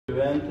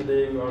everyone,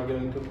 today we are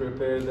going to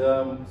prepare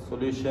the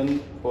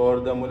solution for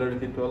the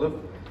molarity 12.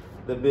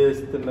 The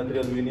best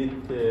material we need,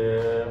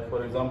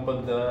 for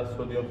example, the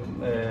sodium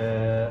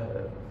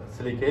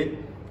silicate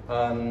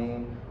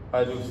and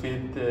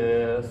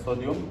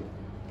hydroxide+Sodium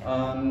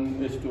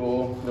and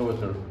H2O, the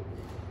water.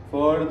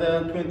 For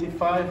the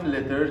 25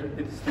 liter,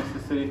 it is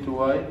necessary to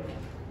weigh.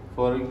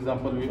 For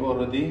example, we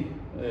already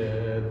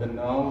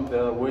now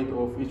the weight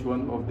of each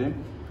one of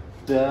them.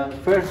 The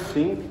first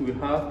thing we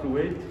have to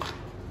weigh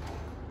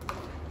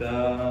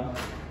the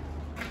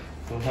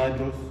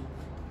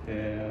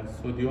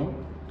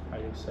sodium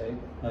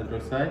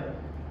hydroxide.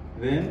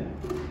 Then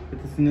it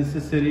is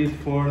necessary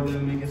for the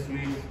mix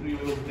we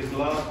use the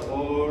glass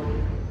or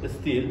the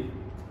steel,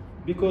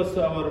 because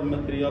our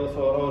materials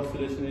or our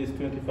solution is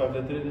 25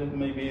 liter.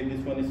 Maybe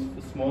this one is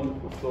small,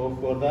 so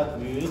for that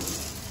we use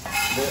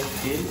the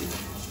steel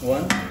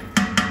one.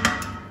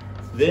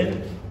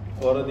 Then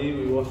already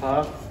we will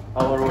have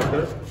our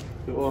water.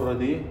 We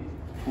already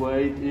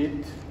weighed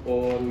it,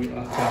 or we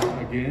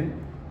apply again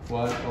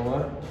weigh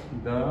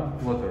the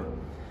water.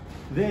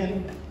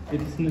 Then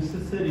it is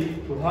necessary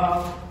to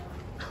have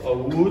a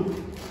wood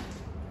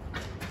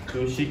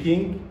to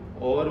shaking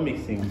or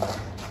mixing.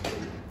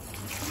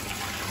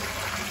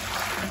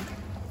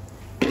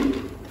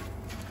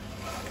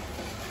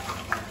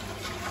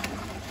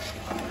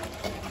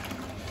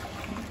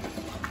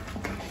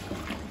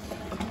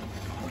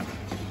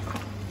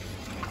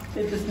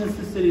 It is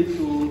necessary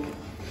to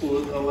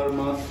put our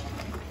mask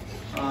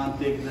and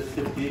take the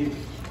safety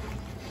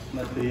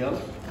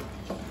material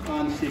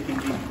and shaking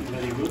it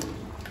very good.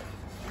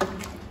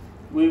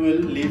 We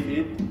will leave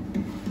it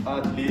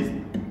at least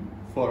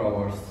 4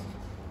 hours.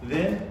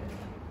 Then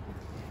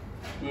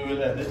we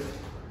will add it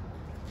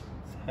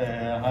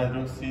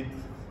hydroxide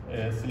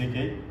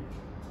silicate.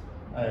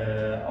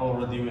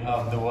 Already we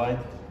have the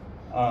white,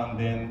 and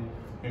then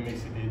we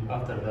mix it.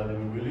 After that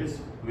we will use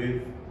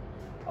with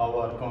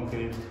our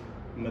concrete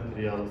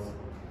materials.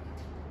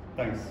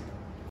 Thanks.